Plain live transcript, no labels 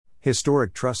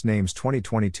Historic Trust names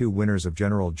 2022 winners of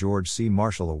General George C.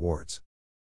 Marshall Awards.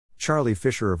 Charlie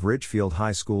Fisher of Ridgefield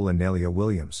High School and Nelia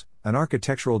Williams, an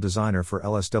architectural designer for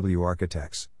LSW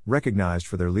Architects, recognized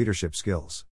for their leadership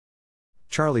skills.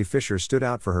 Charlie Fisher stood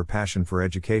out for her passion for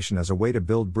education as a way to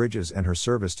build bridges and her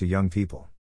service to young people.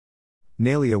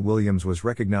 Nelia Williams was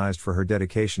recognized for her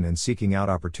dedication in seeking out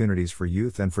opportunities for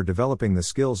youth and for developing the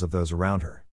skills of those around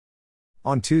her.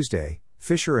 On Tuesday,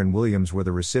 Fisher and Williams were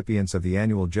the recipients of the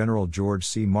annual General George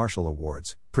C. Marshall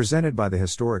Awards, presented by the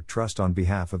Historic Trust on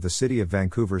behalf of the City of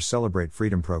Vancouver's Celebrate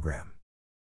Freedom program.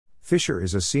 Fisher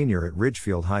is a senior at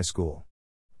Ridgefield High School.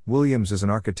 Williams is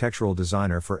an architectural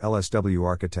designer for LSW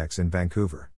Architects in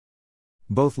Vancouver.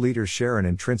 Both leaders share an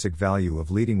intrinsic value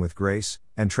of leading with grace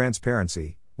and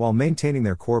transparency, while maintaining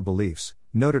their core beliefs,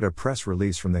 noted a press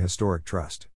release from the Historic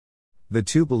Trust. The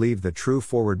two believe that true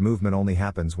forward movement only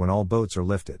happens when all boats are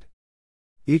lifted.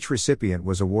 Each recipient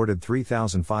was awarded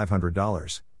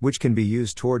 $3,500, which can be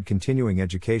used toward continuing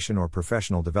education or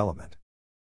professional development.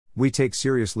 "We take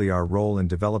seriously our role in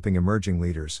developing emerging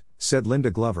leaders," said Linda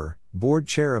Glover, board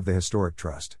chair of the Historic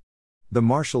Trust. The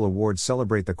Marshall Awards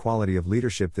celebrate the quality of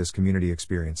leadership this community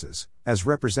experiences, as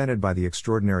represented by the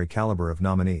extraordinary caliber of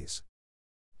nominees.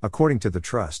 According to the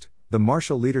Trust, the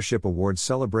Marshall Leadership Awards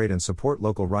celebrate and support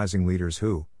local rising leaders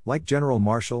who, like General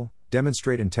Marshall,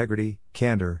 demonstrate integrity,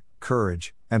 candor,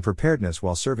 courage, and preparedness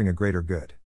while serving a greater good.